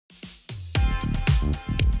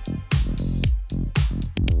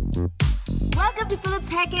Welcome to Philips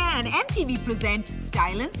Hair Care and MTV present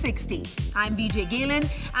Style in 60. I'm VJ Gaelyn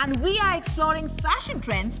and we are exploring fashion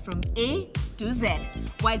trends from A to Z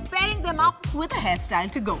while pairing them up with a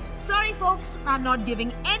hairstyle to go. Sorry folks, I'm not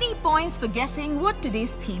giving any points for guessing what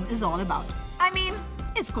today's theme is all about. I mean,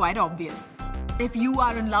 it's quite obvious. If you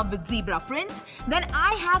are in love with zebra prints, then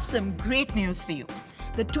I have some great news for you.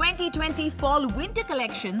 The 2020 fall-winter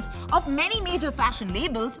collections of many major fashion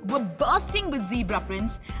labels were bursting with zebra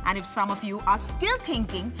prints, and if some of you are still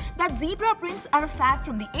thinking that zebra prints are a fad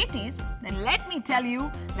from the 80s, then let me tell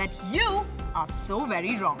you that you are so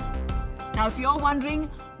very wrong. Now if you're wondering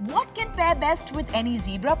what can pair best with any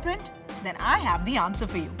zebra print, then I have the answer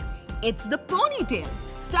for you. It's the ponytail.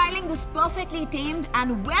 Styling this perfectly tamed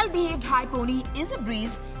and well-behaved high pony is a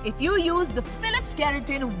breeze if you use the Philips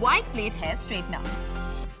Keratin White Plate Hair Straightener.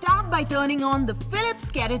 Start by turning on the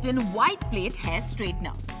Philips Keratin White Plate Hair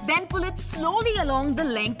Straightener. Then pull it slowly along the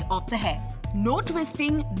length of the hair. No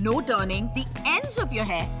twisting, no turning. The ends of your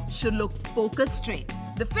hair should look poker straight.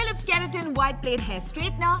 The Philips Keratin White Plate Hair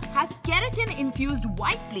Straightener has keratin-infused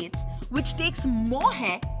white plates which takes more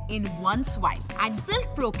hair in one swipe, and Silk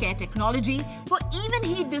Pro Care technology for even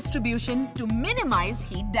heat distribution to minimize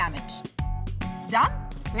heat damage. Done?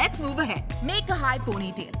 Let's move ahead. Make a high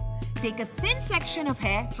ponytail. Take a thin section of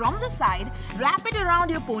hair from the side, wrap it around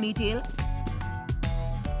your ponytail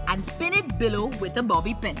and pin it below with a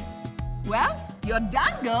bobby pin. Well, you're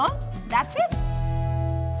done, girl. That's it.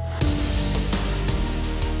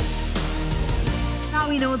 Now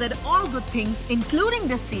we know that all good things, including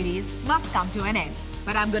this series, must come to an end.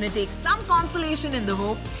 But I'm going to take some consolation in the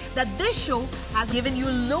hope that this show has given you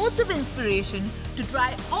loads of inspiration to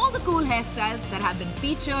try all the cool hairstyles that have been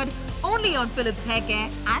featured only on Philips Hair Care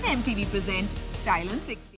and MTV present Style in 60.